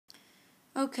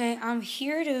Okay, I'm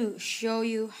here to show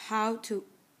you how to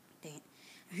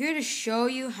I'm here to show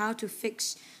you how to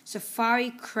fix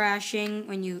Safari crashing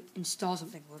when you install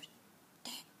something.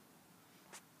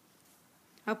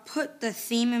 I'll put the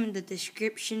theme in the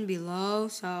description below,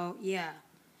 so yeah.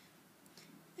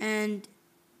 And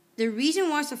the reason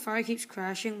why Safari keeps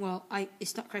crashing, well,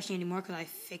 it's not crashing anymore because I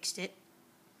fixed it.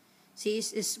 See,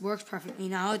 this works perfectly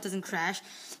now. It doesn't crash.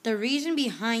 The reason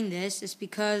behind this is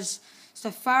because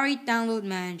Safari Download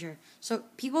Manager. So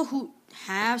people who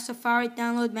have Safari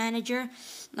Download Manager,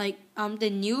 like the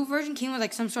new version came with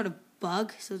like some sort of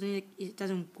bug, so then it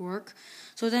doesn't work.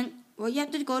 So then what you're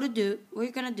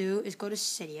gonna do is go to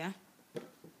Cydia.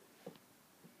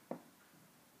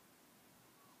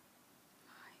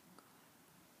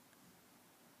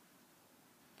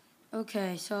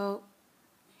 Okay, so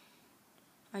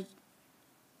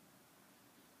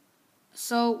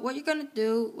what you're gonna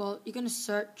do, well, you're gonna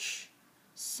search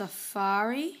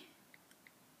Safari.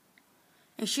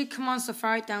 It should come on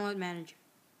Safari Download Manager.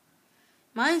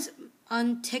 Mine's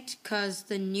unticked because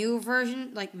the new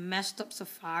version like messed up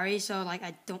Safari, so like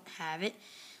I don't have it.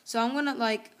 So I'm gonna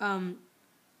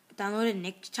download it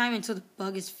next time until the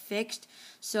bug is fixed.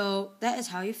 So that is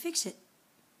how you fix it.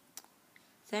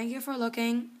 Thank you for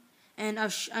looking, and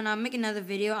I'll make another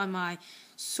video on my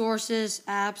sources,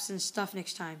 apps, and stuff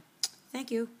next time. Thank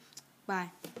you.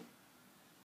 Bye.